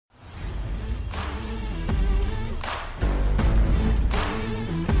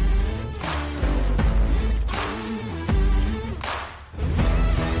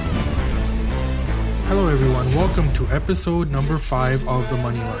welcome to episode number 5 of The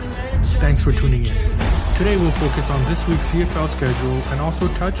Money Line. Thanks for tuning in. Today we'll focus on this week's CFL schedule and also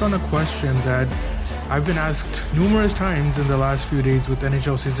touch on a question that I've been asked numerous times in the last few days with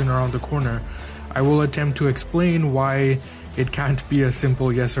NHL season around the corner. I will attempt to explain why it can't be a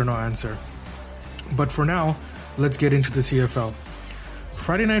simple yes or no answer. But for now, let's get into the CFL.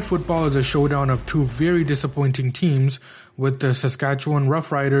 Friday Night Football is a showdown of two very disappointing teams with the Saskatchewan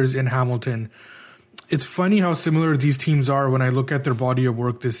Roughriders in Hamilton. It's funny how similar these teams are when I look at their body of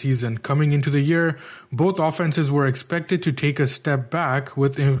work this season. Coming into the year, both offenses were expected to take a step back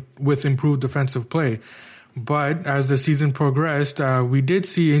with improved defensive play. But as the season progressed, we did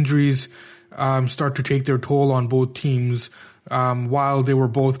see injuries start to take their toll on both teams while they were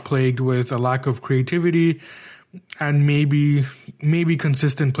both plagued with a lack of creativity and maybe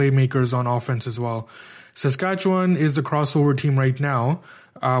consistent playmakers on offense as well. Saskatchewan is the crossover team right now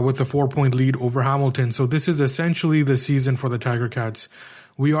with a 4-point lead over Hamilton. So this is essentially the season for the Tiger Cats.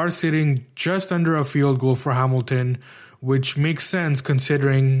 We are sitting just under a field goal for Hamilton, which makes sense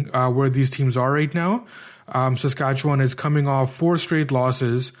considering where these teams are right now. Saskatchewan is coming off 4 straight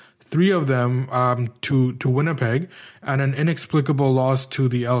losses, 3 of them to Winnipeg, and an inexplicable loss to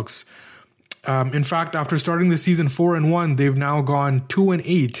the Elks. In fact, after starting the season 4-1, they've now gone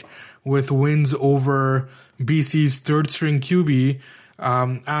 2-8 with wins over BC's third-string QB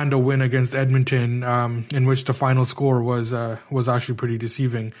and a win against Edmonton, in which the final score was actually pretty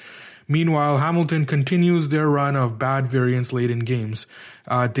deceiving. Meanwhile, Hamilton continues their run of bad variance late in games.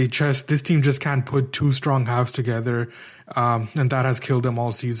 This team just can't put 2 strong halves together, and that has killed them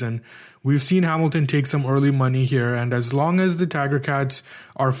all season. We've seen Hamilton take some early money here, and as long as the Tiger Cats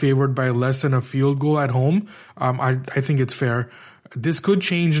are favored by less than a field goal at home, I think it's fair. This could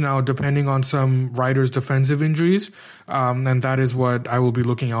change now depending on some riders' defensive injuries, and that is what I will be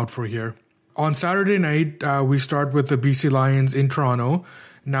looking out for here. On Saturday night, we start with the BC Lions in Toronto.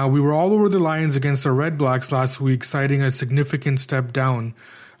 Now, we were all over the Lions against the Red Blacks last week, citing a significant step down.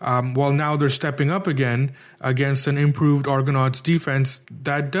 Well, now they're stepping up again against an improved Argonauts defense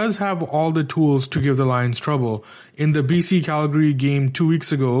that does have all the tools to give the Lions trouble. In the BC-Calgary game 2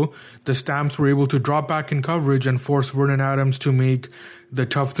 weeks ago, the Stamps were able to drop back in coverage and force Vernon Adams to make the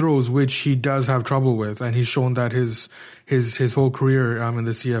tough throws, which he does have trouble with, and he's shown that his whole career in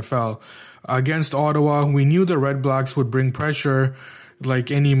the CFL. Against Ottawa, we knew the Red Blacks would bring pressure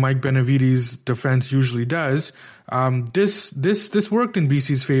like any Mike Benavides defense usually does. This worked in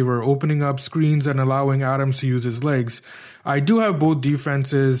BC's favor, opening up screens and allowing Adams to use his legs. I do have both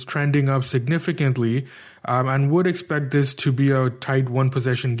defenses trending up significantly, and would expect this to be a tight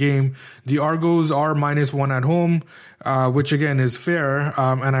 1-possession game. The Argos are -1 at home, which again is fair,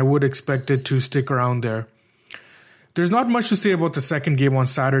 and I would expect it to stick around there. There's not much to say about the second game on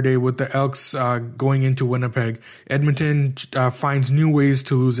Saturday with the Elks going into Winnipeg. Edmonton finds new ways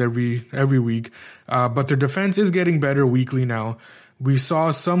to lose every week, but their defense is getting better weekly now. We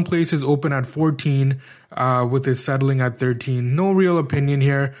saw some places open at 14, with it settling at 13. No real opinion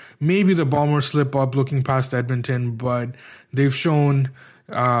here. Maybe the Bombers slip up looking past Edmonton, but they've shown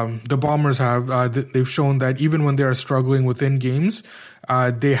the Bombers they've shown that even when they are struggling within games,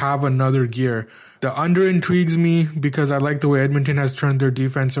 they have another gear. The under intrigues me because I like the way Edmonton has turned their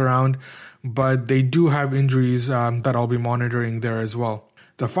defense around, but they do have injuries that I'll be monitoring there as well.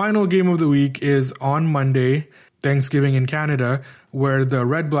 The final game of the week is on Monday, Thanksgiving in Canada, where the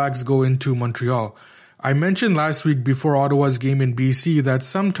Red Blacks go into Montreal. I mentioned last week before Ottawa's game in BC that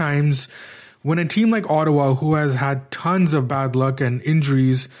sometimes when a team like Ottawa, who has had tons of bad luck and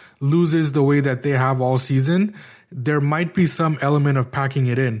injuries, loses the way that they have all season, there might be some element of packing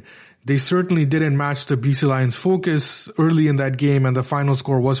it in. They certainly didn't match the BC Lions' focus early in that game, and the final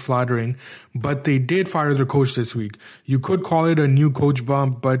score was flattering, but they did fire their coach this week. You could call it a new coach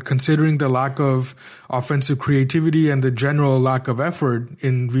bump, but considering the lack of offensive creativity and the general lack of effort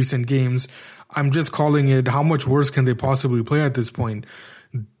in recent games, I'm just calling it how much worse can they possibly play at this point.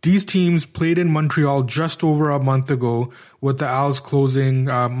 These teams played in Montreal just over a month ago with the Als closing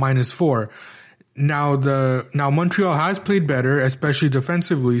 -4. Now Montreal has played better, especially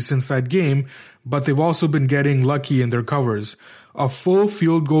defensively, since that game, but they've also been getting lucky in their covers. A full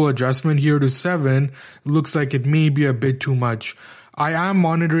field goal adjustment here to 7 looks like it may be a bit too much. I am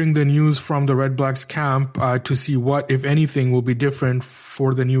monitoring the news from the Red Blacks camp to see what, if anything, will be different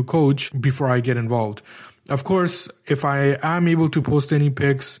for the new coach before I get involved. Of course, if I am able to post any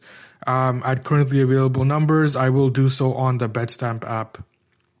picks at currently available numbers, I will do so on the BetStamp app.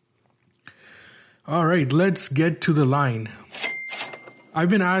 All right, let's get to the line. I've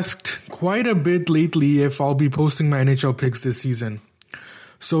been asked quite a bit lately if I'll be posting my NHL picks this season.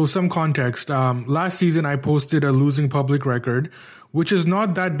 So some context. Last season, I posted a losing public record, which is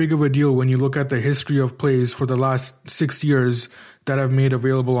not that big of a deal when you look at the history of plays for the last 6 years that I've made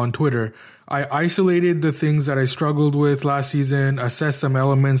available on Twitter. I isolated the things that I struggled with last season, assessed some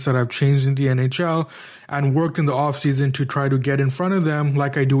elements that I've changed in the NHL, and worked in the offseason to try to get in front of them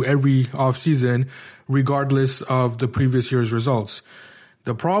like I do every offseason, regardless of the previous year's results.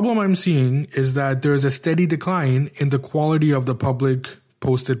 The problem I'm seeing is that there's a steady decline in the quality of the public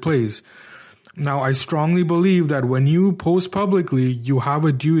posted plays. Now, I strongly believe that when you post publicly, you have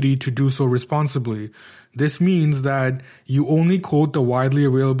a duty to do so responsibly. This means that you only quote the widely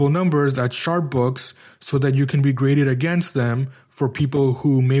available numbers at sharp books so that you can be graded against them for people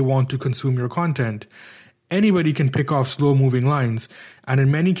who may want to consume your content. Anybody can pick off slow-moving lines, and in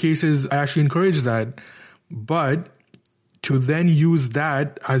many cases, I actually encourage that. But to then use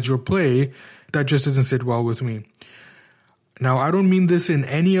that as your play, that just doesn't sit well with me. Now, I don't mean this in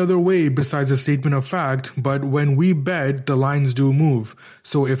any other way besides a statement of fact, but when we bet, the lines do move.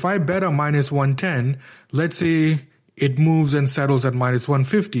 So if I bet a minus 110, let's say it moves and settles at minus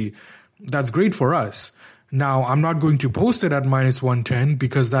 150. That's great for us. Now, I'm not going to post it at minus 110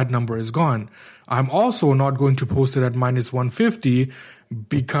 because that number is gone. I'm also not going to post it at minus 150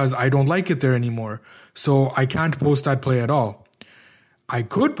 because I don't like it there anymore. So I can't post that play at all. I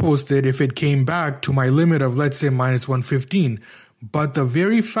could post it if it came back to my limit of, let's say, minus 115. But the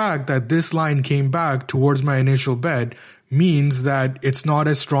very fact that this line came back towards my initial bet means that it's not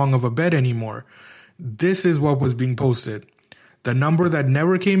as strong of a bet anymore. This is what was being posted. The number that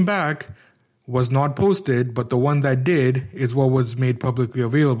never came back was not posted, but the one that did is what was made publicly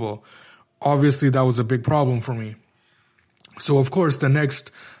available. Obviously, that was a big problem for me. So, of course, the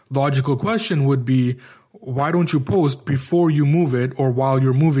next logical question would be, why don't you post before you move it or while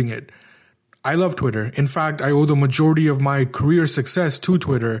you're moving it? I love Twitter. In fact, I owe the majority of my career success to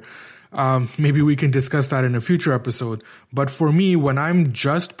Twitter. Maybe we can discuss that in a future episode. But for me, when I'm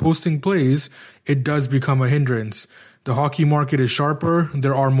just posting plays, it does become a hindrance. The hockey market is sharper.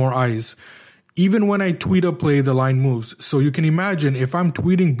 There are more eyes. Even when I tweet a play, the line moves. So you can imagine if I'm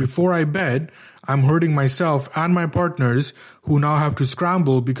tweeting before I bet, I'm hurting myself and my partners who now have to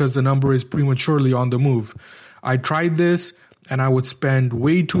scramble because the number is prematurely on the move. I tried this and I would spend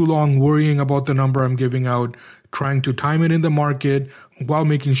way too long worrying about the number I'm giving out, trying to time it in the market while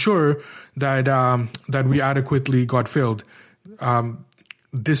making sure that we adequately got filled.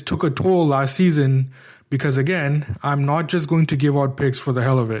 This took a toll last season because, again, I'm not just going to give out picks for the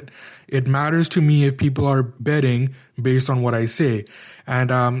hell of it. It matters to me if people are betting based on what I say.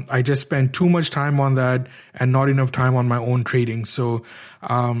 And I just spent too much time on that and not enough time on my own trading. So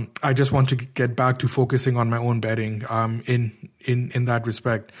I just want to get back to focusing on my own betting in that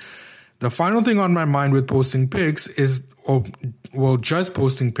respect. The final thing on my mind with posting picks is, just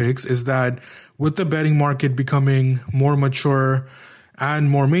posting picks, is that with the betting market becoming more mature and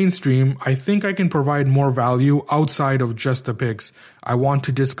more mainstream, I think I can provide more value outside of just the picks. I want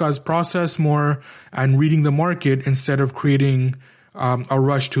to discuss process more and reading the market instead of creating a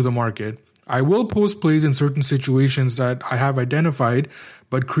rush to the market. I will post plays in certain situations that I have identified,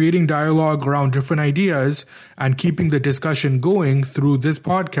 but creating dialogue around different ideas and keeping the discussion going through this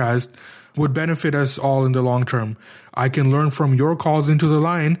podcast would benefit us all in the long term. I can learn from your calls into the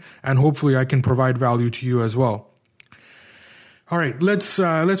line, and hopefully I can provide value to you as well. All right, let's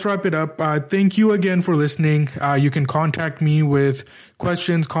wrap it up. Thank you again for listening. You can contact me with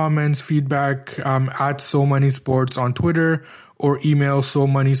questions, comments, feedback at SoMoneySports on Twitter or email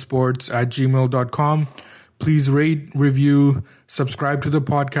somoneysports@gmail.com. Please rate, review, subscribe to the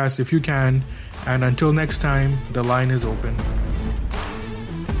podcast if you can. And until next time, the line is open.